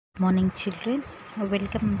Morning children,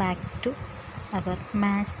 welcome back to our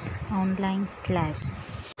maths online class.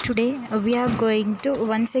 Today we are going to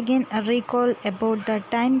once again recall about the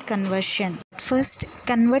time conversion. First,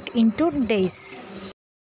 convert into days.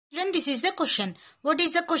 Children, this is the question. What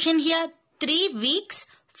is the question here? 3 weeks,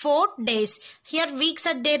 4 days. Here weeks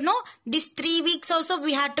are there, no? This 3 weeks also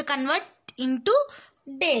we have to convert into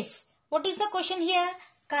days. What is the question here?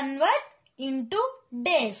 Convert into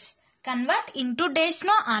days. Convert into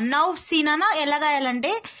డేస్లో now సీనా ఎలా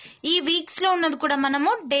రాయాలంటే ఈ వీక్స్లో ఉన్నది కూడా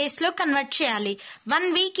మనము డేస్లో convert చేయాలి. 1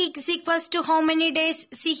 week is equals to how many days?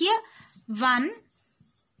 See here, 1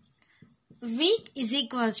 week is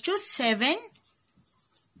equals to 7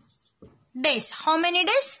 days. How many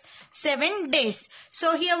days? 7 days.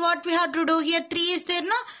 So here what we have to do? Here 3 is there,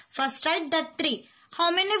 no? First write that 3.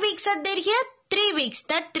 How many weeks are there here? 3 weeks.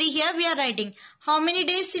 That 3 here we are writing. How many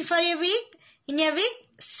days for a week? In a week,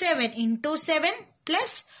 7 into 7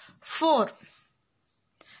 plus 4.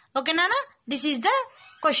 Okay, Nana? This is the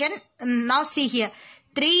question. Now see here.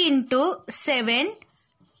 3 into 7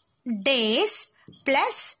 days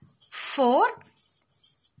plus 4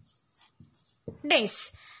 days.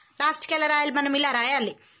 Last kala rayali manam ila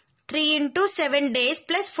rayali. 3 into 7 days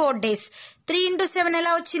plus 4 days. 3 into 7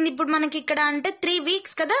 ఎలా వచ్చింది ఇప్పుడు మనకి ఇక్కడ అంటే 3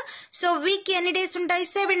 weeks కదా. So weak ఎన్ని days ఉంటాయి?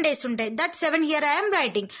 7 days ఉంటాయి. That 7 here I am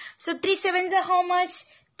writing. So 3 7s are how much?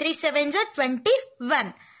 3 7s are 21.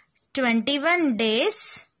 21 days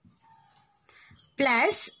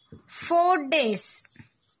plus 4 days.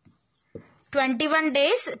 21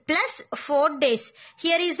 days plus 4 days.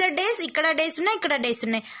 Here is the days. ఇక్కడ days ఉన్నాయి, ఇక్కడ days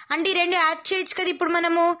ఉన్నాయి. అంటే ఈ రెండు యాడ్ చేయొచ్చు కదా ఇప్పుడు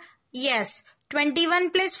మనము. Yes.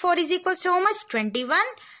 21 plus 4 is equals to how much? 21,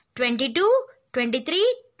 22, 23,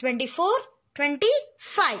 24,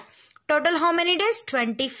 25. Total how many days?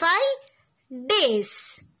 25 days.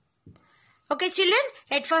 Okay children,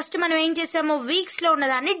 at first మనం ఏం చేసాము? వీక్స్లో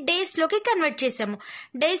ఉన్నదాన్ని డేస్లోకి కన్వర్ట్ చేసాము.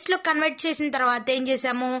 డేస్లో కన్వర్ట్ చేసిన తర్వాత ఏం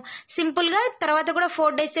చేసాము? సింపుల్గా తర్వాత కూడా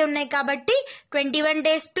 4 days ఉన్నాయి కాబట్టి 21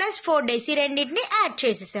 days plus 4 days ఈ రెండింటిని యాడ్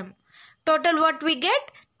చేసేసాము. Total what we get?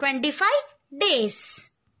 25 days.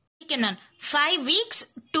 5 weeks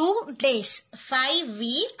 2 days. 5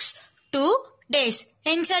 weeks 2 days.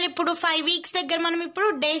 ఏం చేయాలి ఇప్పుడు? 5 weeks దగ్గర మనం ఇప్పుడు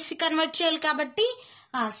డేస్ కన్వర్ట్ చేయాలి కాబట్టి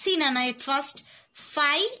సీనా at first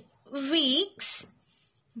 5 weeks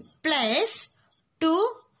plus 2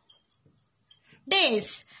 days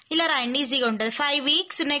ఇలా రాయండి, ఈజీగా ఉంటుంది. 5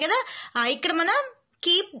 weeks ఉన్నాయి కదా, ఇక్కడ మనం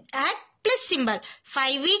keep at plus symbol.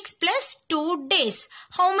 5 weeks plus 2 days.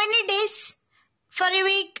 How many days for a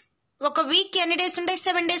week? ఒక వీక్ ఎన్ని డేస్ ఉంటాయి?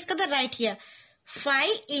 7 days కదా. Right here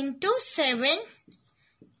 5 into 7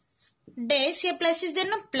 days. Here plus is there,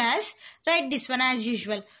 no? Plus write this one as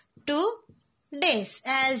usual. 2 days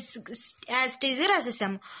as it is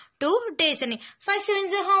rasesam. 2 days ani. 5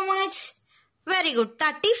 7s are how much? Very good.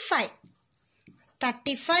 35.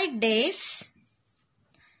 35 days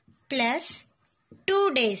plus 2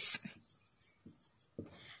 days.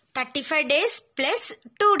 35 days plus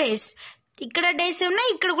 2 days. ఇక్కడ days ఉన్నాయి,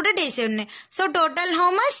 ఇక్కడ కూడా days ఉన్నాయి. So total how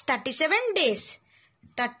much? 37 days.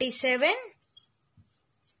 37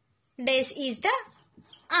 days is the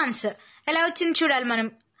answer. ఎలా వచ్చింది చూడాలి మనం.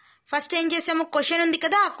 First ఏం చేసాము? క్వశ్చన్ ఉంది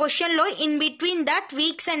కదా, ఆ క్వశ్చన్లో in between that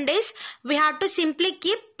weeks and days we have to simply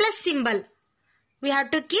keep plus symbol. We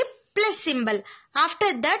have to keep plus symbol.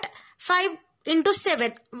 After that 5 into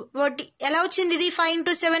 7 ఎలా వచ్చింది? ఇది 5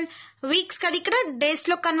 into 7 వీక్స్ కదా, ఇక్కడ డేస్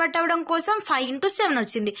లో కన్వర్ట్ అవ్వడం కోసం 5 into 7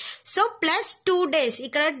 వచ్చింది. So plus 2 days.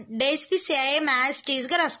 ఇక్కడ days the same as tease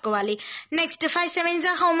గా రాసుకోవాలి. Next 5 7s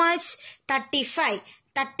are how much? 35.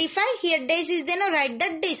 35 here days is then write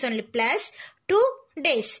that days only plus 2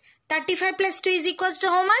 days. 35 plus 2 is equals to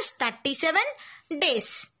how much? 37 days.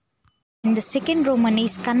 And the second Roman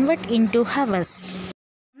is convert into hours.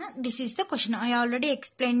 This is the question. I already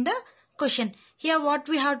explained the question. Here what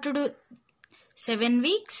we have to do? 7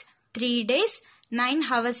 weeks 3 days 9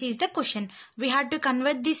 hours is the question. We have to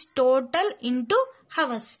convert this total into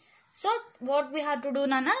hours. So what we have to do,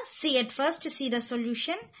 Nana? See at first, see the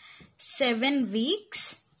solution. 7 weeks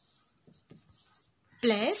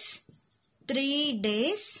plus 3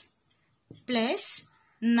 days plus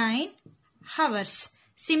 9 hours.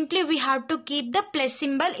 Simply we have to keep the plus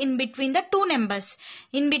symbol in between the two numbers.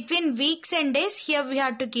 In between weeks and days, here we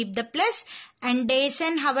have to keep the plus, and days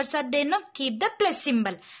and hours are there, no? Keep the plus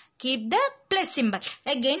symbol. Keep the plus symbol.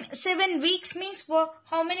 Again 7 weeks means for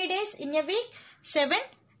how many days in a week? 7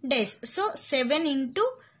 days. So 7 into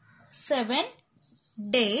 7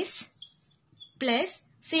 days plus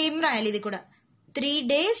same రాయాలి ఇది కూడా 3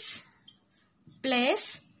 days plus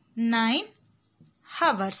 9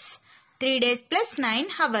 hours. 3 days plus 9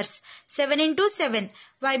 hours. 7 into 7.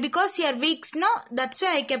 Why? Because here weeks now, that's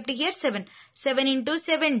why I kept here 7. 7 into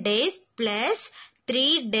 7 days plus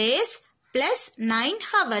 3 days plus 9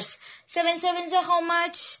 hours. 7 sevens are how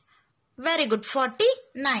much? Very good.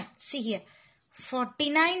 49. See here.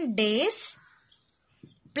 49 days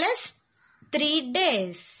plus 3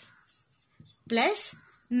 days plus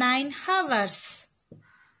 9 hours.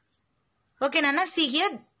 Okay, Nana, see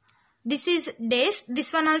here. This is days. This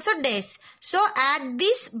one also days. So add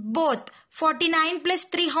this both. 49 plus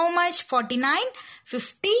 3 how much? 49,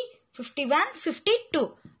 50, 51,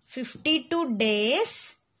 52. 52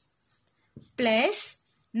 days plus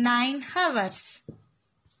 9 hours.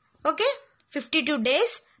 Okay? 52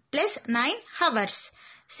 days plus 9 hours.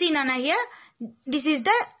 See Nana here. This is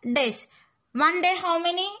the days. One day how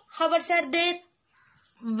many hours are there?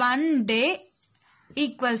 One day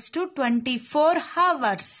equals to 24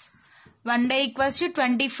 hours. One day equals to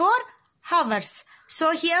 24 hours.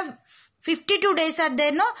 So here 52 days are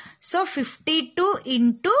there, no? So 52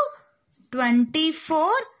 into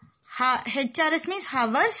 24 HRS means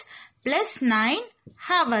hours plus 9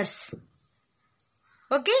 hours.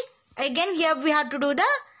 Okay? Again here we have to do the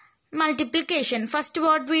multiplication. First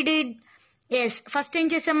what we did? Yes, first ఏం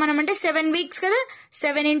చేసాం మనం అంటే 7 weeks కదా,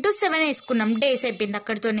 7 into 7 వేసుకున్నాం, days అయిపోయింది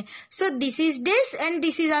అక్కడితోనే. So this is days and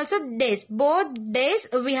this is also days. Both days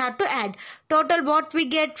we have to add. Total what we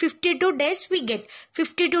get? 52 days we get.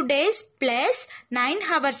 52 days plus 9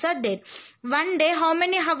 hours are there. One day how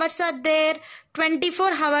many hours are there?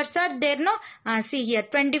 24 hours are there, no? See here,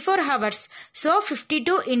 24 hours. So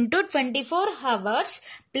 52 into 24 hours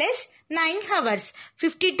plus 9 hours.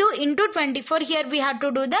 52 into 24. Here we have to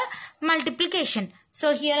do the multiplication. So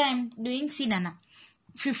here I am doing, see Nana.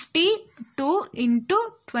 52 into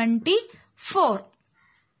 24.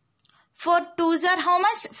 4 2s are how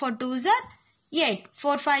much? 4 2s are 8.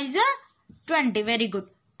 4 5s are 20. Very good.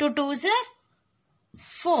 2 2s are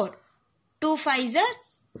 4. 2 5s are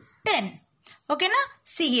 10. Okay na?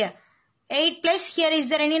 See here. 8 plus, here is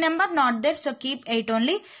there any number? Not there. So keep 8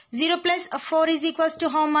 only. 0 plus 4 is equals to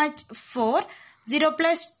how much? 4. 0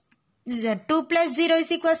 plus 2 plus 0 is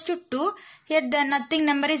equals to 2. Here the nothing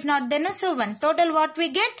number is not there. No? So 1. Total what we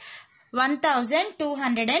get?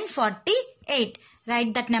 1248.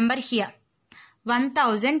 Write that number here.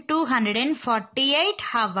 1248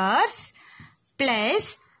 hours plus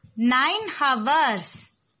 9 hours.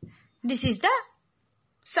 This is the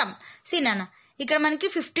sum. See Nana. ఇక్కడ మనకి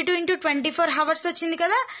 52 into 24 hours వచ్చింది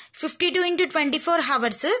కదా. 52 into 24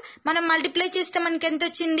 hours మనం multiply చేస్తే మనకి ఎంత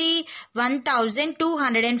వచ్చింది?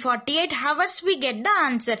 1248 hours. We get the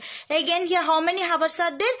answer. Again here how many hours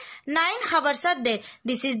are there? 9 hours are there.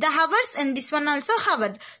 This is the hours and this one also hour.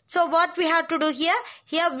 So what we have to do here?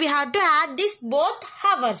 Here we have to add this both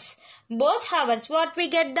hours. Both hours. What we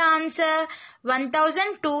get the answer?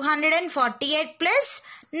 1248 plus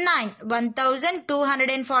 9.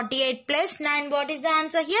 1248 plus 9. What is the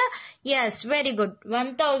answer here? Yes, very good.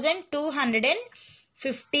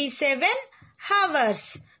 1257 hours.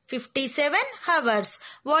 57 hours.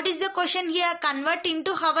 What is the question here? Convert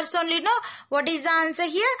into hours only, no? What is the answer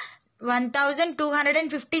here?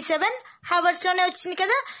 1257 hours lone vachindi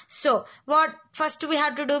kada. So what first we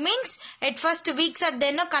have to do means, at first weeks are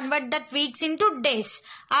there, no? Convert that weeks into days.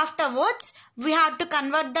 Afterwards we have to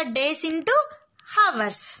convert the days into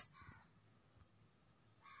hours.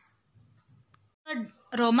 Third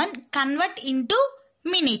Roman, convert into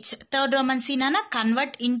minutes. Third Roman, see Nana,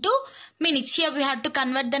 convert into minutes. Here we have to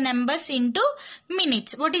convert the numbers into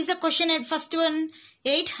minutes. What is the question at first one?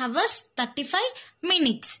 8 hours 35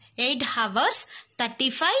 minutes. 8 hours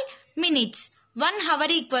 35 minutes. 1 hour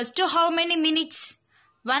equals to how many minutes?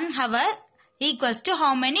 1 hour equals to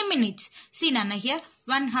how many minutes? See Nana here,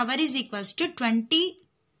 1 hour is equals to 20.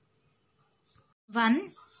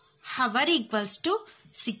 1 hour equals to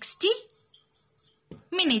 60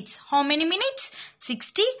 minutes. How many minutes?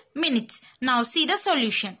 60 minutes. Now see the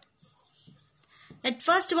solution. At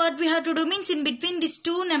first what we have to do means, in between these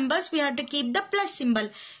two numbers we have to keep the plus symbol.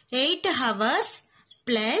 8 hours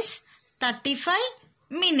plus 35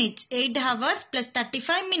 minutes. 8 hours plus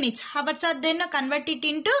 35 minutes. Hours are then convert it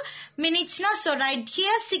into minutes now. So write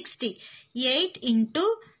here 60. 8 into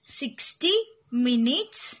 60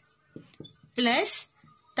 minutes plus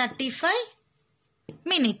 35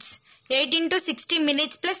 minutes. 8 into 60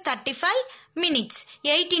 minutes plus 35 minutes.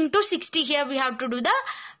 8 into 60, here we have to do the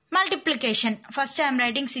multiplication. First I am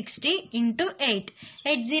writing 60 into 8.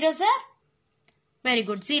 8 zeros are? Very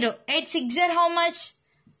good. 0. 8 6 are how much?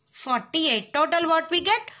 48. Total what we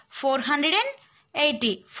get?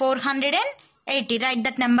 480. 480. Write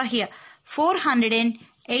that number here.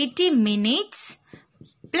 480 minutes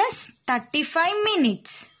plus 35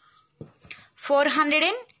 minutes.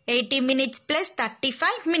 480 minutes plus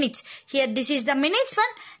 35 minutes. Here this is the minutes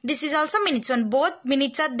one, this is also minutes one. Both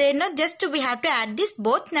minutes are there, no? Just we have to add this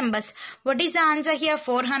both numbers. What is the answer here?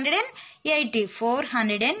 480.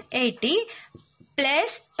 480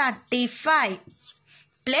 plus 35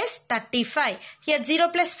 plus 35. Here 0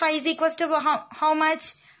 plus 5 is equals to how much?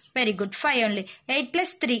 Very good, 5 only. 8 plus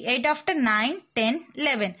 3, 8 after 9, 10,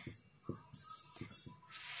 11.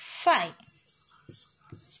 5.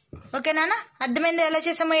 Okay నాన్న, అర్థమైంది ఎలా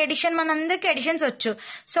చేసామో edition? మనందరికి editions వచ్చు.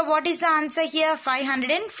 So what is the answer here?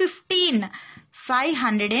 515.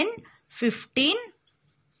 515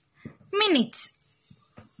 minutes.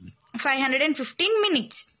 515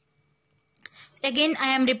 minutes. Again I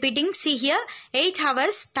am repeating. See here, 8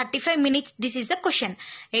 hours 35 minutes. This is the question.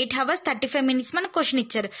 8 hours 35 minutes మన question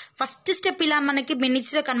ఇచ్చారు. First step ఇలా మనకి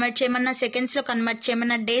మినిట్స్ లో కన్వర్ట్ చేయమన్నా, సెకండ్స్ లో కన్వర్ట్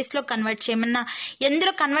చేయమన్నా, డేస్ లో కన్వర్ట్ చేయమన్నా,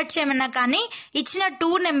 ఎందులో కన్వర్ట్ చేయమన్నా కానీ ఇచ్చిన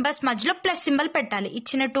 2 నెంబర్స్ మధ్యలో ప్లస్ సింబల్ పెట్టాలి.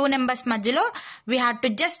 ఇచ్చిన 2 నెంబర్స్ మధ్యలో we have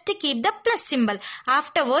to just keep the plus symbol.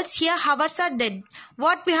 Afterwards here hours are there.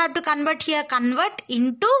 What we have to convert here? Convert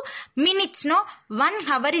into minutes. No, 1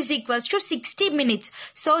 hour is equals to 60 minutes.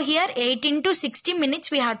 So here 8 into 60 minutes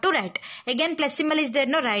we have to write. Again plus symbol is there,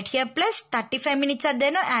 no? Right here plus 35 minutes are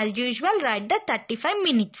there, no? As usual write the 35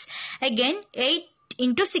 minutes. Again 8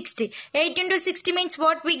 into 60. 8 into 60 means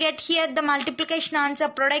what we get here? The multiplication answer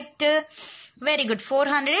product. Very good.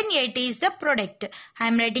 480 is the product. I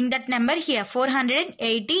am writing that number here.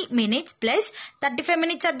 480 minutes plus 35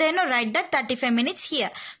 minutes are there, no? Write that 35 minutes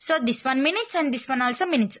here. So this one minutes and this one also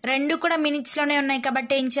minutes. రెండు కూడా minutes లోనే ఉన్నాయి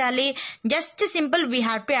కాబట్టి ఏం చేయాలి? Just simple we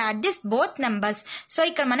have to add this both numbers. So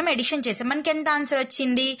ఇక్కడ మనం edition చేసాం. మనకి ఎంత ఆన్సర్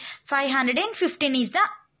వచ్చింది? 515 is the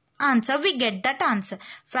answer. We get that answer.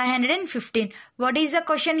 515. What is the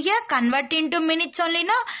question here? Convert into minutes only,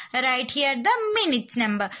 no? Right here the minutes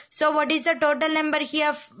number. So what is the total number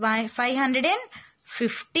here?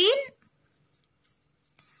 515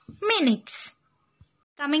 minutes.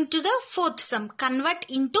 Coming to the fourth sum. Convert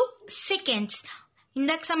into seconds.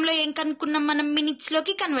 ఇందాక సమ్లో ఏం కనుక్కున్నాం మనం? Minutes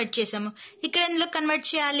లోకి convert చేసాము. ఇక్కడ ఎందులో convert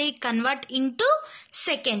చేయాలి? Convert into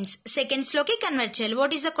seconds. Seconds లోకి convert చేయాలి.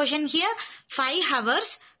 What is the question here? 5 hours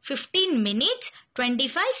 15 minutes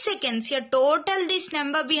 25 seconds. Here total this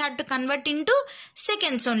number we have to convert into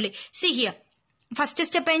seconds only. See here, first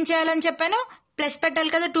step ఏం చేయాలని చెప్పాను? ప్లస్ పెట్టాలి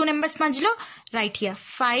కదా 2 నెంబర్స్ మధ్యలో. Right here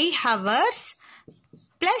 5 hours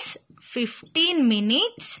plus 15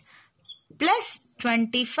 minutes plus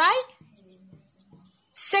 25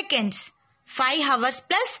 seconds. 5 hours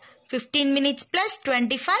plus 15 minutes plus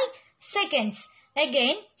 25 seconds.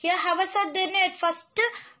 Again here hours are there. At first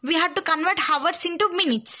we have to convert hours into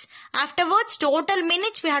minutes. Afterwards total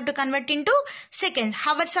minutes we have to convert into seconds.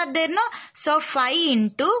 Hours are there, no? So 5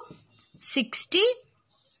 into 60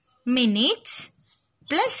 minutes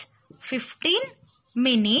plus 15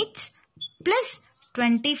 minutes plus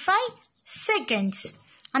 25 seconds.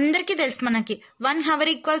 అందరికీ తెలుసు మనకి 1 hour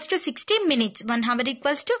equals to 60 minutes. 1 hour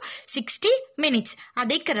equals to 60 minutes.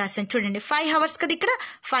 అదే ఇక్కడ రాసాను చూడండి. 5 hours కదా ఇక్కడ.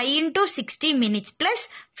 5 into 60 minutes plus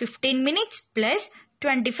 15 minutes plus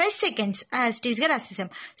 25 seconds as it is గా రాసేసాం.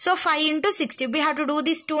 So 5 into 60 we have to do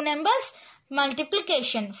these 2 numbers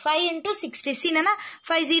multiplication. 5 into 60. See nana,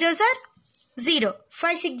 5 zeros are 0.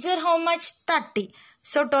 5 6 are how much? 30.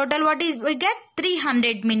 So total what is we get?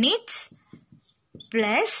 300 minutes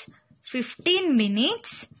plus 15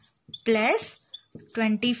 minutes plus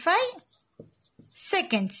 25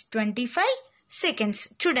 seconds. 25 seconds.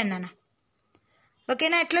 చూడండి అన్న.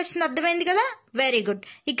 ఓకేనా? ఎట్లా వచ్చింది? అర్థమైంది కదా? Very good.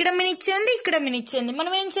 ఇక్కడ minutes ఉంది, ఇక్కడ మినిట్స్ ఉంది.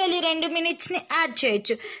 మనం ఏం చేయాలి? 2 మినిట్స్ని యాడ్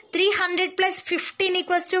చేయొచ్చు. 300 plus 15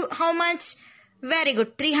 equals to how much? Very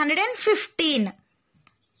good, 315.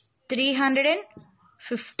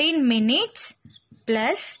 315 minutes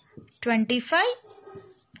plus 25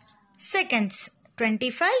 seconds.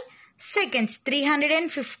 25 seconds.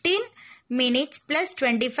 315 minutes plus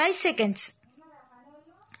 25 seconds.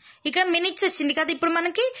 ఇక్కడ మినిట్స్ వచ్చింది కదా. ఇప్పుడు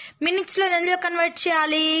మనకి మినిట్స్లో ఎందులో కన్వర్ట్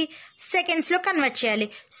చేయాలి? సెకండ్స్లో కన్వర్ట్ చేయాలి.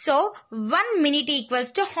 So 1 minute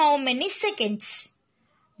equals to how many seconds?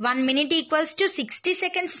 1 minute equals to 60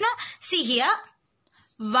 seconds. No? See here,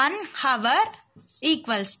 1 hour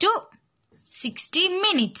equals to 60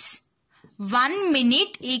 minutes. 1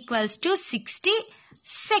 minute equals to 60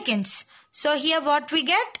 seconds. So here what we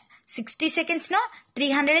get? 60 seconds. No?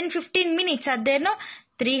 315 minutes are there. No?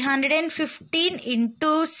 315 into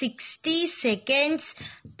 60 seconds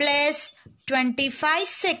plus 25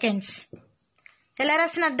 seconds. ఎలా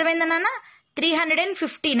రాసిన అర్థమైందా నాన్న?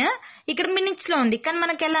 315 ఇక్కడ మినిట్స్లో ఉంది కానీ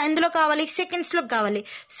మనకి ఎలా ఎందులో కావాలి? సెకండ్స్లో కావాలి.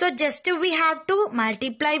 So just we have to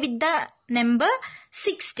multiply with the number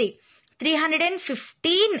 60.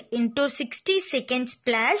 315 into 60 seconds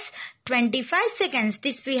plus 25 seconds.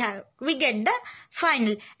 This we get the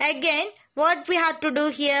final. Again, what we have to do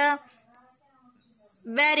here?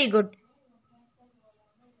 Very good.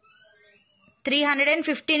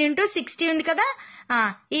 315 into 60 ఉంది కదా,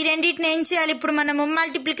 ఈ రెండింటిని ఏం చేయాలి ఇప్పుడు మనము?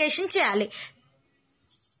 మల్టిప్లికేషన్ చేయాలి.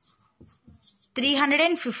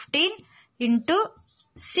 315 into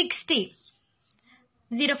 60.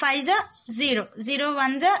 0 5 is 0, 0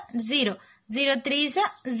 1 is 0, 0 3 is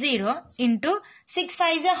 0 into 6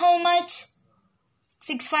 5 is how much?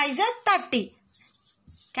 6 5 is 30.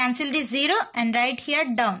 Cancel this 0 and write here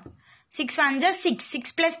down. 6 1 is 6,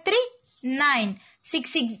 6 plus 3 9. 6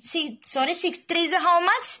 3 is how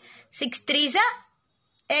much? 6 3 is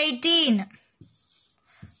 18.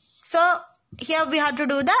 So here we have to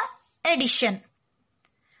do the addition.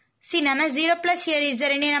 See Nana, 0 plus here, is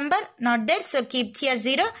there any number? Not there. So keep here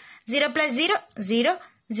 0. 0 plus 0, 0.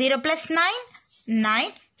 0 plus 9, 9.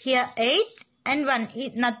 Here 8 and 1.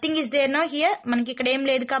 Nothing is there now here. మనకి ఇక్కడ ఏం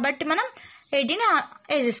లేదు కాబట్టి మనం 18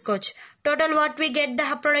 వేసేసుకోవచ్చు. Total what we get the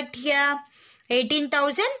product here?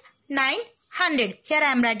 18,900. Here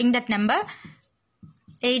I am writing that number.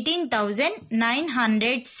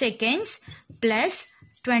 18,900 seconds plus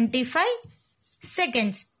 25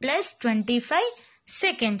 seconds plus 25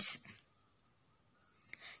 seconds.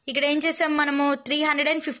 ఇక్కడ ఏం చేసాం మనము?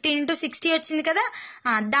 315 into 60 వచ్చింది కదా,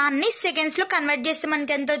 దాన్ని సెకండ్స్ లో కన్వర్ట్ చేస్తే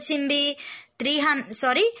మనకి ఎంత వచ్చింది?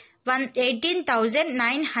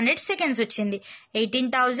 18,900 సెకండ్స్ వచ్చింది.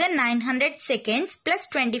 18,900 సెకండ్స్ ప్లస్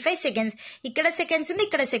 25 సెకండ్స్. ఇక్కడ సెకండ్స్ ఉంది,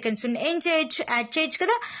 ఇక్కడ సెకండ్స్ ఉంది. ఏం చేయొచ్చు? యాడ్ చేయొచ్చు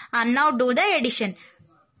కదా. Now do the edition.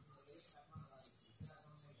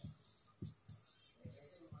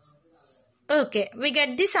 Okay, we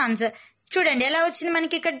get this answer. చూడండి ఎలా వచ్చింది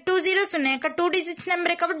మనకి. ఇక్కడ 2 zeros ఉన్నాయి, ఇక్కడ 2 digits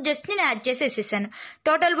నెంబర్ కాబట్టి జస్ట్ నేను add చేసేసేసాను.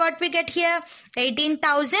 Total what we get here?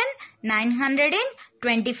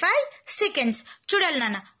 18,925 seconds. చూడాలి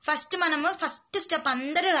నాన్న, ఫస్ట్ స్టెప్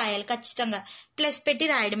అందరూ రాయాలి ఖచ్చితంగా. ప్లస్ పెట్టి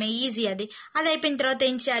రాయడమే ఈజీ. అది అయిపోయిన తర్వాత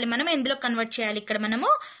ఏం చేయాలి? మనం ఎందులో కన్వర్ట్ చేయాలి? ఇక్కడ మనము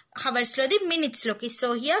హవర్స్ లోది మినిట్స్ లోకి. So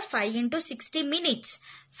here 5 into 60 minutes.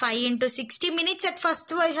 5 into 60 minutes at first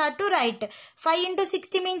we have to write. 5 into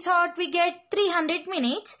 60 means what we get? 300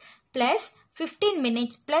 minutes plus 15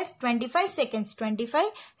 minutes plus 25 seconds. 25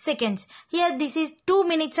 seconds. Here this is 2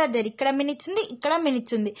 minutes are there. ikkada minutes undi, ikkada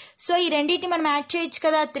minutes undi. So ee renditi manam add cheyochu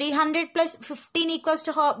kada. 300 plus 15 equals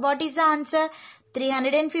to what is the answer?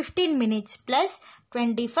 315 minutes plus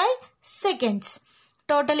 25 seconds.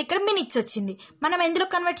 Total ఇక్కడ minutes వచ్చింది. మనం ఎందులో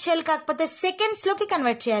convert చేయాలి? కాకపోతే seconds లోకి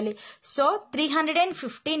convert చేయాలి. So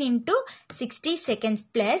 315 into 60 seconds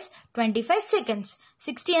plus 25 seconds.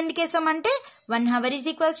 60 ఎందుకు వేసామంటే 1 hour is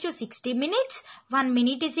equals to 60 minutes, 1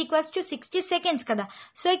 minute is equals to 60 seconds కదా.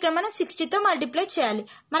 సో ఇక్కడ మనం 60తో మల్టిప్లై చేయాలి.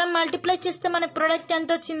 మనం మల్టిప్లై చేస్తే మనకు ప్రొడక్ట్ ఎంత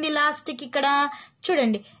వచ్చింది? లాస్ట్కి ఇక్కడ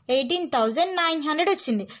చూడండి 18,900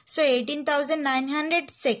 వచ్చింది. So 18,900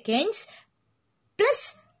 seconds plus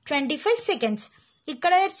 25 seconds.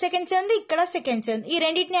 ఇక్కడ సెకండ్స్ ఉంది, ఇక్కడ సెకండ్స్ ఉంది. ఈ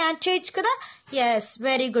రెండింటిని యాడ్ చేయొచ్చు కదా. Yes,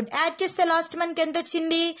 very good. యాడ్ చేస్తే లాస్ట్ మనకి ఎంత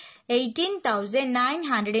వచ్చింది?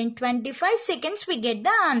 18,925 seconds. We get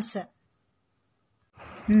the answer.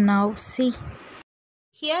 Now see.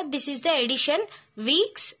 Here this is the addition.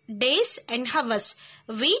 Weeks, days and hours.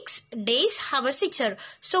 Weeks, days, hours ఇచ్చారు.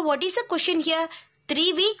 So what is the question here?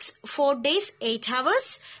 3 weeks, 4 days, 8 hours.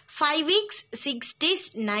 5 weeks, 6 days,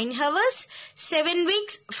 9 hours. 7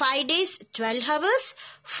 weeks, 5 days, 12 hours.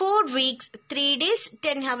 4 weeks, 3 days,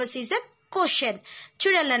 10 hours is the question.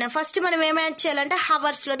 చూడాలన్నా first మనం ఏం add చేయాలంటే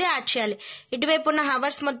hours లోది add చేయాలి. ఇటువైపు ఉన్న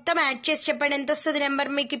hours మొత్తం add చేసి చెప్పండి ఎంత వస్తుంది నెంబర్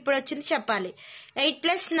మీకు ఇప్పుడు వచ్చింది చెప్పాలి. 8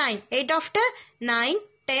 plus 9, 8 after 9,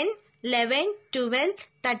 10, 11, 12,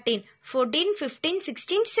 13, 14, 15,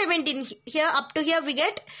 16, 17. Here up to here we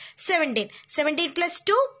get 17. 17 plus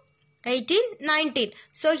 2, 18, 19.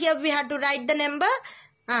 So here we have to write the number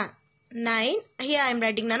 9. Here I am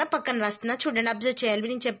writing nana pakkan rastuna chudandi observe cheyali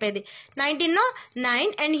nenu cheppedi. 19 no 9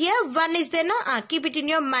 and here 1 is there no. Keep it in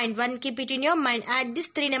your mind. 1 keep it in your mind. Add these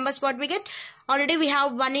 3 numbers what we get. Already we have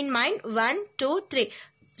 1 in mind. 1 2 3.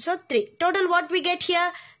 So 3. Total what we get here?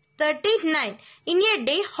 39. In a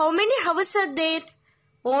day how many hours are there?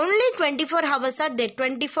 Only 24 hours are there.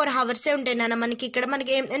 24 hours ఏ ఉంటాయి నాన్న మనకి. ఇక్కడ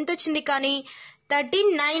మనకి ఎంత వచ్చింది కానీ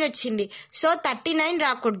 39 వచ్చింది. So 39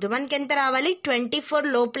 రాకూడదు, మనకి ఎంత రావాలి? 24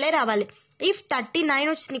 లోపలే రావాలి. ఇఫ్ 39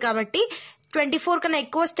 వచ్చింది కాబట్టి 24 కన్నా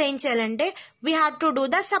ఎక్కువ వస్తే ఏం చేయాలంటే we have to do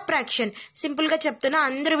the subtraction. Simple గా చెప్తున్నా,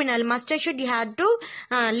 అందరూ వినాలి. Must and should you have to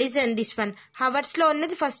listen this one. Hours లో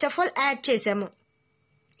ఉన్నది ఫస్ట్ ఆఫ్ ఆల్ యాడ్ చేసాము.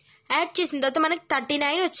 యాడ్ చేసిన తర్వాత మనకి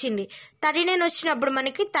 39 వచ్చింది. 39 వచ్చినప్పుడు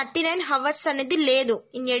మనకి 39 hours అనేది లేదు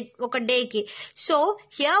ఇన్ ఒక డేకి. So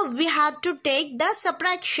here we have to take the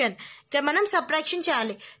subtraction. ఇక్కడ మనం సబ్ట్రాక్షన్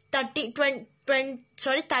చేయాలి.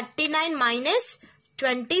 39 minus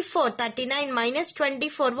 24. 39 minus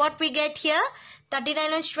 24. What we get here? 39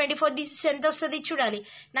 minus 24. This is ఎంత వస్తుంది చూడాలి.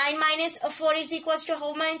 9 minus 4 is equals to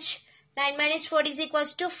how much? 9 minus 4 is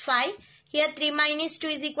equals to 5. Here 3 minus 2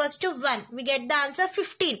 is equals to 1. We get the answer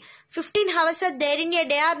 15. 15 hours are there in a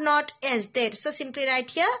day or not? Yes, there. So simply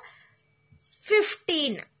write here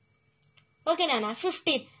 15. Okay, Nana,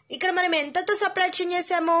 15. ఇక్కడ మనం ఎంతతో subtraction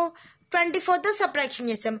చేసాము? 24తో subtraction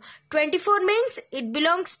చేసాము. 24 means it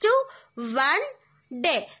belongs to 1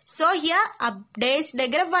 day. So here days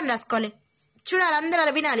దగ్గర 1 రాసుకోవాలి. చూడాలి, అందరూ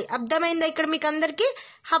అలా వినాలి. అర్థమైందా? ఇక్కడ మీకు అందరికి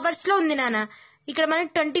హవర్స్ లో ఉంది నాన్న. ఇక్కడ మనం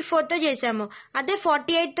 24తో చేసాము. అదే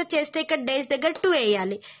 48తో చేస్తే ఇక్కడ డేస్ దగ్గర 2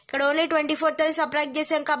 వేయాలి. ఇక్కడ ఓన్లీ 24తో సబ్ట్రాక్ట్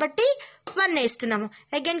చేసాం కాబట్టి 1 వేస్తున్నాము.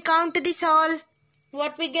 Again count this all.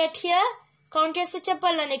 What we get here? Count చేస్తే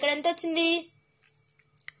చెప్పాలి నన్ను. ఇక్కడ ఎంత వచ్చింది?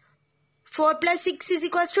 4 plus 6 is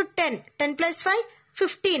equals to 10. 10 plus 5,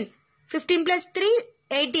 15. 15 plus 3,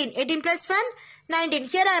 18. 18 plus 1, 19.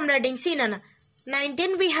 Here I am writing. See, Nana.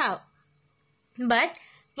 19 we have. But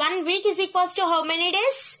 1 week is equals to how many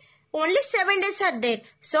days? Only 7 days are there.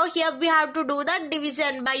 So here we have to do the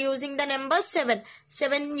division by using the number 7.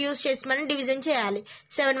 7 use chesi manam division cheyali.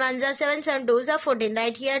 7 1s are 7, 7 2s are 14.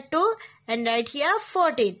 Right here 2 and right here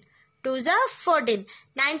 14. 2s are 14.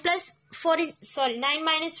 9 plus 4 is, 9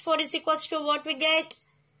 minus 4 is equals to what we get?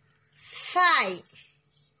 5.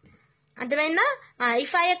 అర్థమైందా? ఈ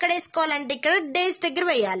 5 ఎక్కడ వేసుకోవాలంటే ఇక్కడ days దగ్గర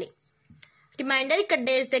వేయాలి. Reminder ఇక్కడ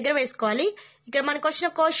days దగ్గర వేసుకోవాలి. ఇక్కడ మనకు వచ్చిన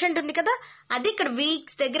కోషంట్ ఉంది కదా, అది ఇక్కడ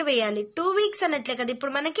వీక్స్ దగ్గర వేయాలి. 2 weeks అన్నట్లే కదా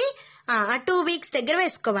ఇప్పుడు మనకి. 2 weeks దగ్గర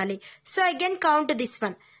వేసుకోవాలి. So again count this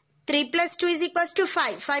one. 3 plus 2 is equals to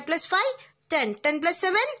 5. 5 plus 5, 10. 10 plus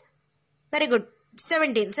 7, very good,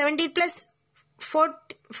 17. 17 plus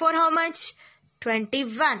 4 how much?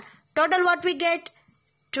 21. Total what we get?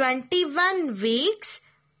 21 weeks,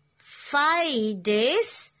 5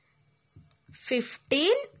 days,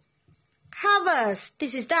 15 hours.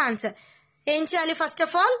 This is the answer. ఏం చేయాలి? ఫస్ట్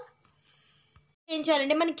ఆఫ్ ఆల్ ఏం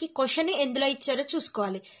చేయాలంటే మనకి question ఎందులో ఇచ్చారో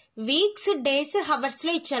చూసుకోవాలి. Weeks, days, hours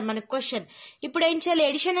లో ఇచ్చారు మనకు క్వశ్చన్. ఇప్పుడు ఏం చేయాలి?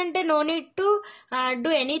 ఎడిషన్ అంటే no need to do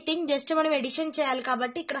anything, just మనం ఎడిషన్ చేయాలి.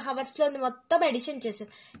 కాబట్టి ఇక్కడ హవర్స్ లో మొత్తం ఎడిషన్ చేసాం.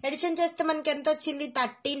 ఎడిషన్ చేస్తే మనకి ఎంత వచ్చింది?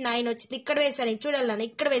 39 వచ్చింది. ఇక్కడ వేసాను, చూడాలి,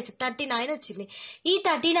 ఇక్కడ వేసాను, 39 వచ్చింది. ఈ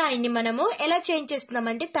 39 ని మనము ఎలా చేంజ్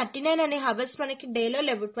చేస్తున్నామంటే 39 అనే హవర్స్ మనకి డేలో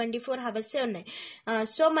లేవు, 24 hours ఉన్నాయి.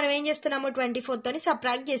 సో మనం ఏం చేస్తున్నాము? 24 తోని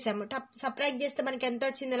సబ్ట్రాక్ట్ చేసాము. సబ్ట్రాక్ట్ చేస్తే మనకి ఎంత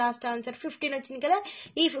వచ్చింది? లాస్ట్ ఆన్సర్ 15 వచ్చింది కదా.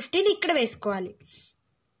 ఈ 15 ఇక్కడ వేసుకోవాలి.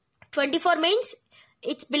 24 means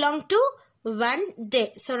it's belong to 1 day.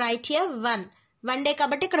 So right here 1 day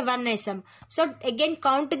కాబట్టి ఇక్కడ 1 వేసాం. So again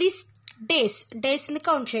count this days. Days ని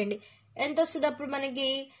కౌంట్ చేయండి. ఎంత వస్తుంది అప్పుడు మనకి?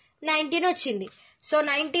 19 వచ్చింది. సో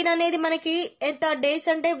 19 అనేది మనకి ఎంత డేస్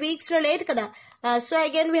అంటే వీక్స్ లో లేదు కదా. So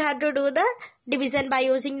again we have to do the division by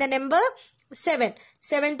using the number 7.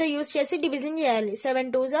 7 తో యూజ్ చేసి డివిజన్ చేయాలి. 7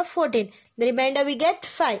 2s are 14. The remainder we get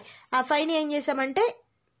 5. ఆ 5 ని ఏం చేసామంటే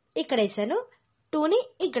ఇక్కడ వేసాను, 2 ని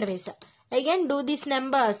ఇక్కడ వేసా. Again do this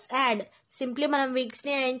numbers add. Simply మనం వీక్స్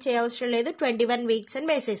ని ఏం చేయవసరం లేదు, 21 weeks అని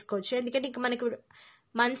వేసేసుకోవచ్చు. ఎందుకంటే ఇంకా మనకి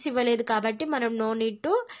మంత్స్ ఇవ్వలేదు కాబట్టి మనం no need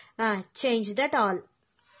to change that all.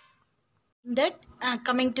 That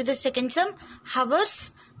coming to the second some, hours,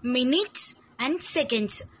 minutes and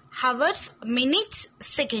seconds. Hours, minutes,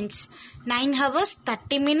 seconds. 9 hours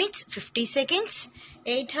 30 minutes 50 seconds.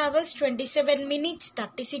 8 hours 27 minutes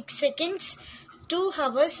 36 seconds. 2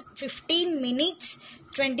 hours 15 minutes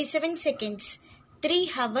 27 seconds. 3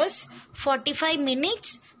 hours 45 minutes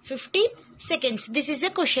 15 seconds. This is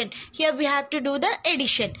a question. Here we have to do the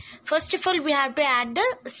addition. First of all we have to add the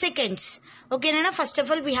seconds. Okay, Nana, first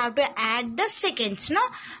of all we have to add the seconds, no?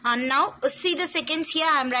 And now see the seconds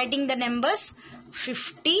here. I am writing the numbers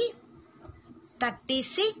 50,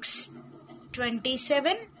 36,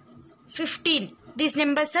 27, 15. These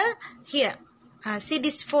numbers are here. See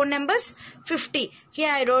these 4 numbers. 50.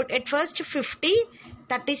 Here I wrote at first 50,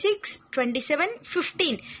 36, 27,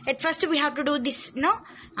 15. At first we have to do this, no?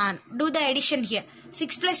 Do the addition here.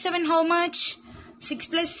 6 plus 7 how much?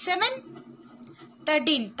 6 plus 7,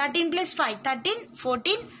 13. 13 plus 5, 13,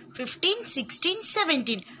 14, 15, 16,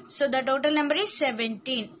 17. So the total number is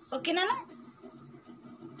 17. Okay, Nana?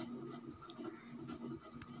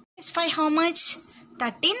 5 how much?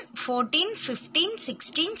 13, 14, 15,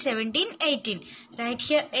 16, 17, 18. Write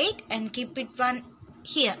here 8 and keep it 1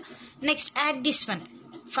 here. Next add this one.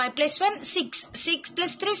 5 plus 1, 6. 6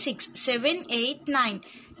 plus 3, 6. 7, 8, 9,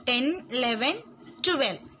 10, 11,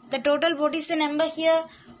 12. The total, what is the number here?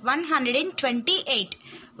 128.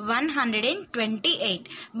 128.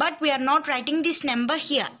 But we are not writing this number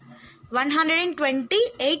here.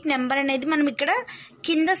 128 number అనేది మనం ఇక్కడ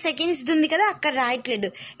కింద seconds ఉంది కదా అక్కడ రాయట్లేదు.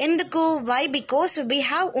 ఎందుకు? Why? Because we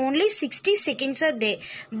have only 60 seconds a day,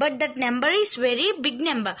 but that number is very big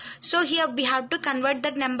number. So here we have to convert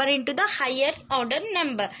that number into the higher order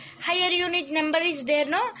number. Higher unit number is there,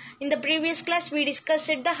 no? In the previous class we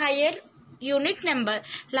discussed the higher unit number.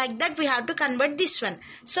 Like that we have to convert this one.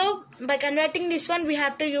 So by converting this one we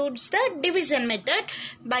have to use the division method.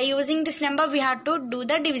 By using this number we have to do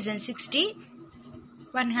the division. 60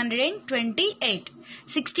 128.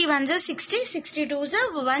 60 ones are 60, 62s are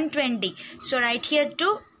 120. So write here 2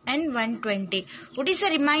 and 120. What is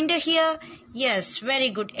the remainder here? Yes, very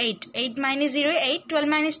good. 8. 8 minus 0, 8.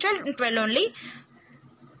 12 minus 12, 12 only.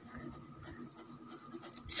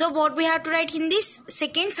 So what we have to write in this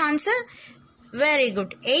seconds answer? Very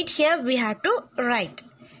good. 8 here we have to write.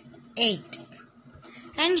 8.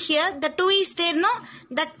 And here the 2 is there, no?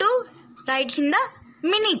 The 2 write in the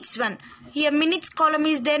minutes one. Here minutes column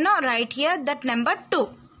is there, no? Write here that number 2.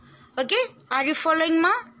 Okay? Are you following,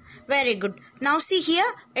 ma? Very good. Now see here,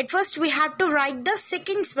 at first we have to write the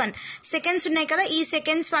seconds one. Seconds ఉన్నాయి కదా, ఈ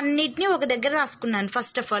seconds అన్నిటిని ఒక దగ్గర రాసుకున్నాను.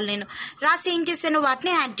 First of all నేను రాసి ఏం చేశాను,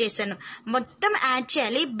 వాటిని యాడ్ చేశాను. మొత్తం యాడ్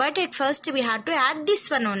చేయాలి, but at first we have to add this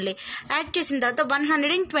one only. Add చేసిన తర్వాత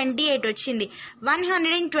 128 వచ్చింది.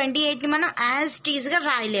 128ని మనం యాజ్ ఇట్ ఈజ్ గా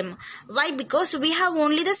రాయలేము. Why? Because we have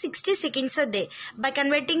only the 60 seconds a day. By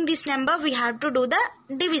converting this number we have to do the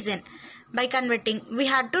division. By converting we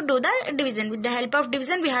have to do the division. With the help of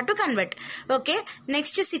division we have to convert. Okay,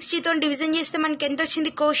 next 60 తో division చేస్తే మనకి ఎంత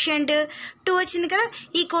వచ్చింది? Quotient 2 వచ్చింది కదా.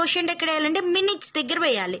 ఈ quotient ఎక్కడ వేయాలంటే మినిట్స్ దగ్గర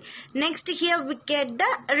వేయాలి. Next here we get the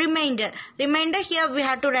remainder here we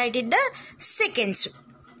have to write it the seconds.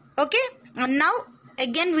 Okay, and now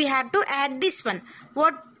again we have to add this one.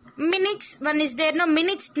 What? minutes one is there, no?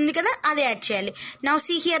 minutes ఉంది కదా, అది add చేయాలి. Now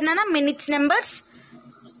see here nana, minutes numbers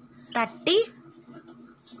 30,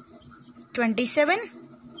 27,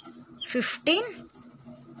 15,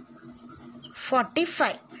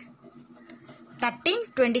 45. 13,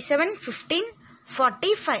 27, 15,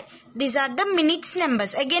 45. These are the minutes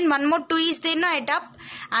numbers. Again one more 2 is there, no? At up.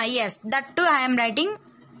 Yes, that 2 I am writing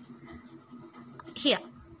here.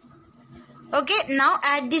 Okay, now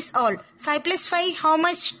add this all. 5 plus 5 how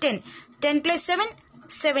much? 10. 10 plus 7,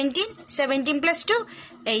 17. 17 plus 2,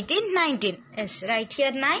 18, 19. Yes, right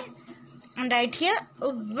here 9 and right here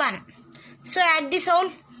 1. So add this all.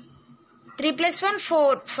 3 plus 1,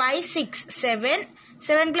 4, 5, 6, 7.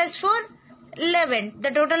 7 plus 4, 11.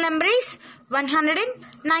 The total number is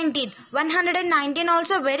 119. 119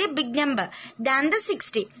 also very big number than the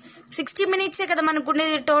 60. 60 minutes కదా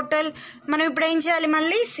మనకున్నది total. మనం ఇప్పుడు ఏం చేయాలి,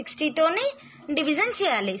 మళ్ళీ 60 తోని division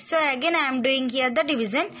చేయాలి. So again I am doing here the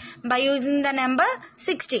division by using the number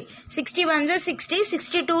 60. 60 ones are 60,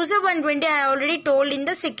 62s are 120. I already told in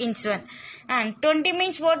the seconds one. And 20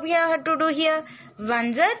 means what we have to do here?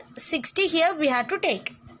 Ones are 60 here we have to take.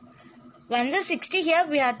 Ones are 60 here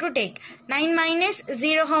we have to take. 9 minus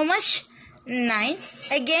 0 how much? 9.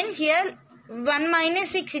 Again here 1 minus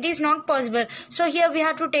 6, it is not possible. So here we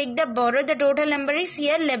have to take the borrow. The total number is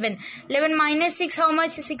here 11. 11 minus 6 how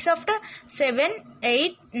much? 6 after 7,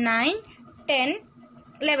 8, 9, 10,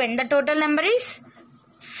 11. The total number is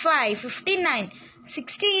 5, 59.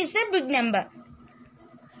 60 is the big number.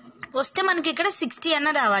 వస్తే మనకి ఇక్కడ 60 అన్న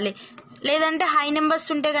రావాలి. లేదంటే high numbers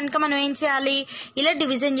ఉంటే కనుక మనం ఏం చేయాలి, ఇలా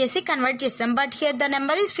డివిజన్ చేసి కన్వర్ట్ చేస్తాం. But here the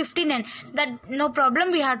number is 59. That no problem,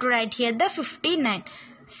 we have to right here the 59.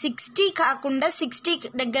 60 కాకుండా 60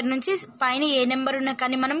 దగ్గర నుంచి పైన ఏ నెంబర్ ఉన్నా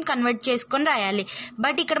కానీ మనం కన్వర్ట్ చేసుకొని రాయాలి.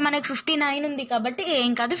 బట్ ఇక్కడ మనకు 59 ఉంది కాబట్టి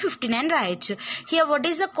ఏం కాదు, 59 రాయొచ్చు. Here what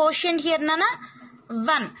is the quotient here నానా?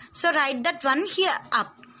 1. So right that 1 here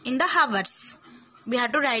up in the hours. We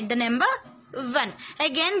have to right the number 1.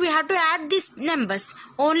 Again we have to add these numbers.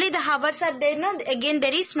 Only the hours are there, no? Again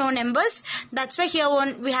there is no numbers. That's why here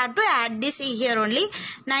we have to add this here only.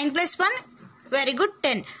 9 plus 1, very good,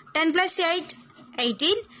 10. 10 plus 8,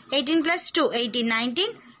 18. 18 plus 2, 18,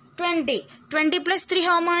 19, 20. 20 plus 3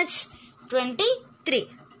 how much? 23.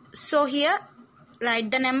 So here write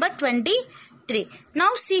the number 23.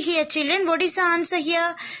 Now see here children, what is the answer here?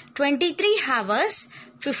 23 hours,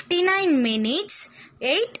 59 minutes,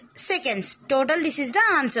 8 seconds. Total this is the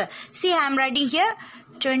answer. See I am writing here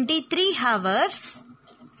 23 hours,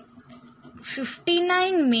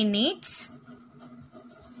 59 minutes,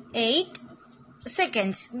 8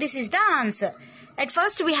 seconds. This is the answer. At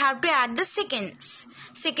first we have to add the seconds.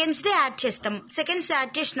 సెకండ్స్ది add చేస్తాము. Seconds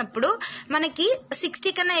add చేసినప్పుడు మనకి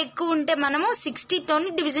 60 కన్నా ఎక్కువ ఉంటే మనము 60తో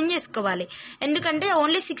division చేసుకోవాలి. ఎందుకంటే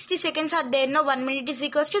only 60 seconds are there. No 1 minute is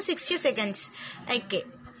equals to 60 seconds. Okay.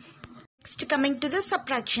 Next, coming to the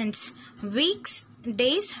subtractions. Weeks,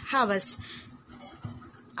 days, hours.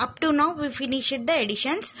 Up to now we finished the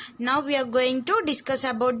additions. Now we are going to discuss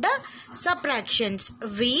about the subtractions.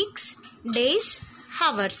 Weeks, days,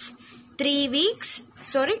 hours.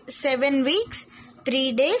 7 weeks,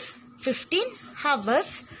 3 days, 15 hours.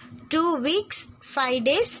 2 weeks, 5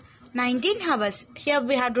 days, 19 hours. Here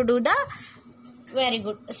we have to do the very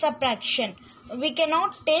good subtraction. We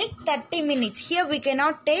cannot take 30 minutes. Here we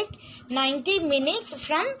cannot take 90 minutes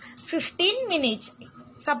from 15 minutes.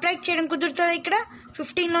 Subtract చేయడం కుదురుతుందా ఇక్కడ?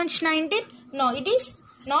 15 నుంచి 19? No, it is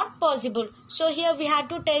not possible. So here we have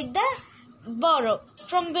to take the borrow.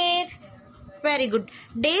 From where? Very good.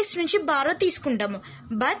 Days నుంచి borrow తీసుకుంటాము.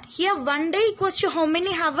 But here 1 day equals to how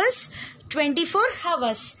many hours? 24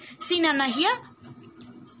 hours. See Nana, here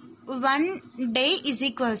 1 day is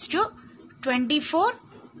equals to 24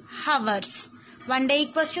 hours. 1 day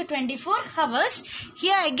equals to 24 hours.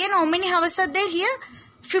 Here again how many hours are there? Here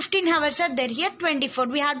 15 hours are there. Here 24.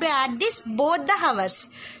 We have to add this both the hours.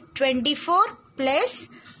 24 plus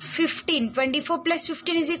 15. 24 plus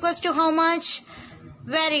 15 is equals to how much?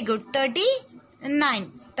 Very good. 39.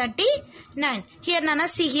 39. Here Nana,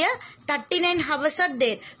 see here 39 hours are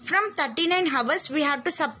there. From 39 hours we have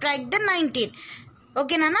to subtract the 19.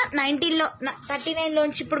 Okay నాన్న. 39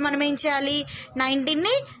 లోంచి ఇప్పుడు మనం ఏం చేయాలి?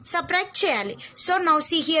 19ని subtract చేయాలి. So now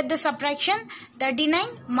see here the subtraction.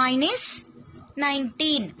 39 minus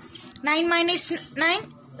 19. 9 minus 9,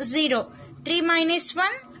 0. 3 minus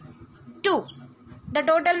 1, 2. The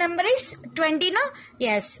total number is 20, no?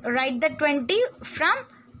 Yes. Write the 20 from,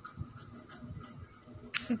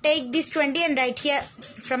 take this 20 and write here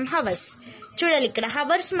from hours. చూడాలి ఇక్కడ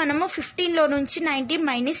hours మనము 15 లో నుంచి 19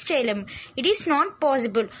 మైనస్ చేయలేము. It is not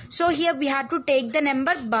possible. So here we have to take the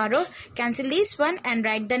number borrow, cancel this 1 and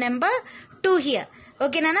write the number 2 here.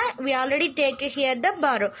 Okay Nana, we already take here the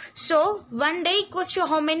borrow. So 1 day equals to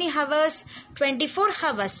how many hours? 24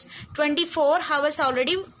 hours. 24 hours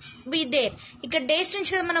already be there. ఇక్కడ days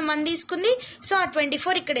నుంచి కదా మనం 1 తీసుకుంది. So ఆ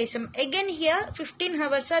 24 ఇక్కడ వేసాం. Again here 15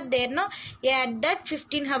 hours are there, no? Add that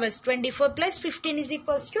 15 hours. 24 plus 15 is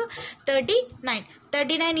equals to 39.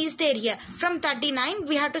 39 is there here. From 39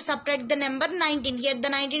 we have to subtract the number 19. Here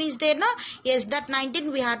the 19 is there, no? Yes, that 19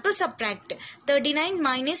 we have to subtract. 39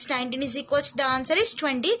 minus 19 is equals to, the answer is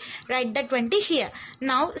 20. Write the 20 here.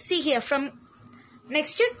 Now see here, from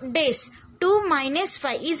next days, 2 minus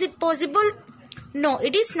 5. Is it possible? No,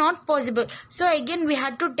 it is not possible. So again we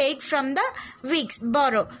have to take from the weeks,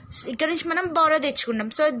 borrow. ఇక్కడ నుంచి మనం borrow తెచ్చుకుంటాం.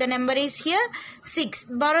 So the number is here 6.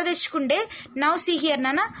 borrow తెచ్చుకుంటే now see here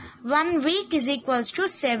Nana, 1 week is equals to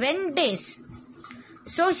 7 days.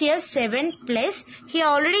 So here 7 plus, here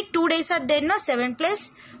already 2 days are there, no? 7 plus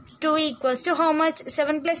 2 equals to how much?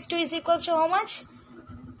 7 plus 2 is equals to how much?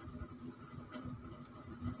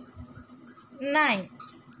 9.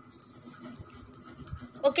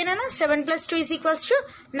 Okay Nana, 7 plus 2 is equals to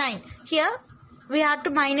 9. Here we have to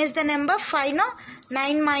minus the number 5, no?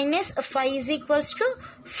 9 minus 5 is equals to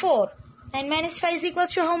 4. 9 minus 5 is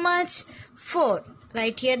equals to how much? 4.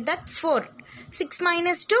 Right here that 4. 6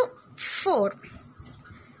 minus 2, 4.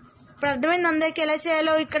 ఇప్పుడు అర్థమైంది అందరికి ఎలా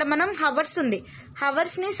చేయాలో. ఇక్కడ మనం hours ఉంది,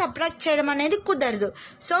 హవర్స్ని subtract చేయడం అనేది కుదరదు.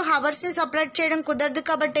 సో హవర్స్ని సబ్ట్రాక్ట్ చేయడం కుదరదు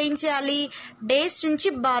కాబట్టి ఏం చేయాలి? డేస్ నుంచి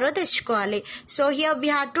బారో తెచ్చుకోవాలి. So here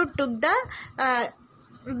we have to took the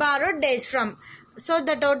borrowed days from. So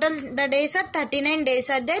the total, the days are 39 days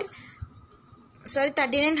are there. Sorry,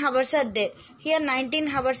 39 hours are there. Here 19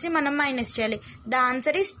 hours ni manam minus cheyali. The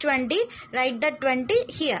answer is 20. Write the 20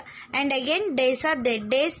 here. And again days are there.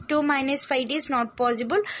 Days 2 minus 5 is not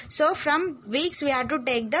possible. So from weeks we have to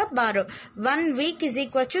take the borrow. 1 week is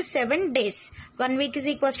equal to 7 days. 1 week is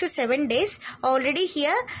equals to 7 days. Already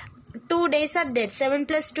here 2 days are there. 7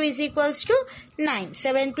 plus 2 is equals to 9.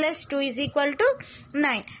 7 plus 2 is equal to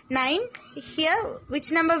 9. 9 here, which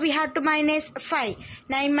number we have to minus? 5.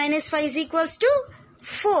 9 minus 5 is equals to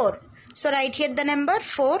 4. So write here the number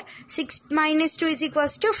 4. 6 minus 2 is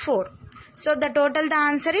equals to 4. So the total, the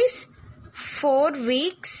answer is 4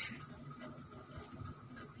 weeks,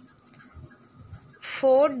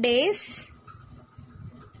 4 days,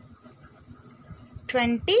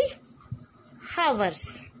 20 hours.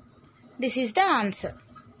 This is the answer.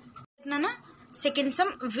 Nana, second sum,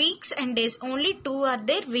 weeks and days. Only 2 are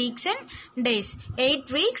there, weeks and days.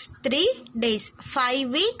 8 weeks, 3 days.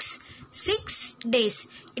 5 weeks, 6 days.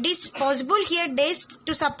 It is possible here days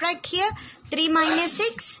to subtract here. 3 minus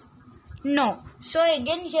 6? No. So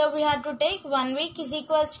again here we have to take 1 week is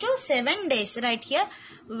equals to 7 days. Right here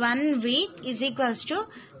 1 week is equals to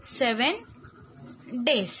 7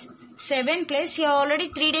 days. 7 plus here already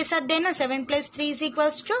 3 days are there. No? 7 plus 3 is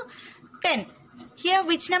equals to 10. Here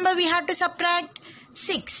which number we have to subtract?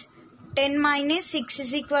 6. 10 minus 6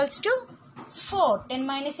 is equals to 4. 10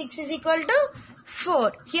 minus 6 is equal to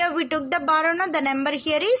 4. Here we took the borrow. No? The number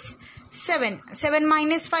here is 7. 7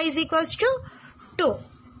 minus 5 is equals to 2.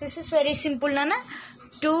 This is very simple, Nana.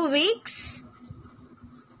 2 weeks,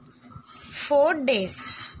 4 days.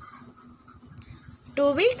 2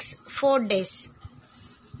 weeks, 4 days.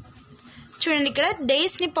 చూడండి ఇక్కడ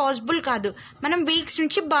డేస్ని possible కాదు, మనం weeks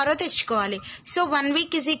నుంచి borrow తెచ్చుకోవాలి. So 1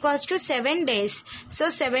 week is equals to 7 days. So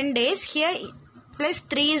 7 days here plus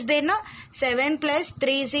 3 is there. No? 7 plus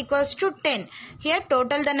 3 is equals to 10. Here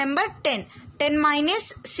total the number 10. 10 minus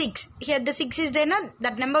 6. Here the 6 is there. No?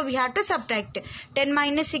 That number we have to subtract. 10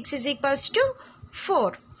 minus 6 is equals to 4.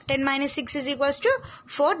 10 minus 6 is equals to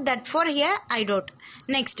 4. That 4 here I wrote.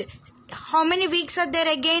 Next, how many weeks are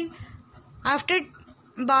there again? After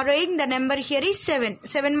borrowing, the number here is 7.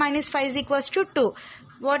 7 minus 5 is equals to 2.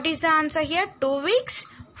 What is the answer here? 2 weeks,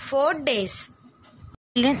 4 days.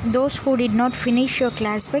 Children, those who did not finish your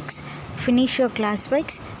class books, finish your class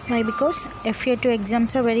books. Why? Because FA2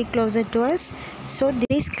 exams are very closer to us. So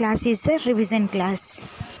this class is a revision class.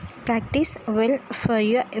 Practice well for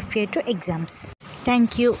your FA2 exams.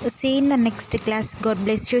 Thank you. See you in the next class. God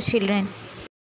bless you, children.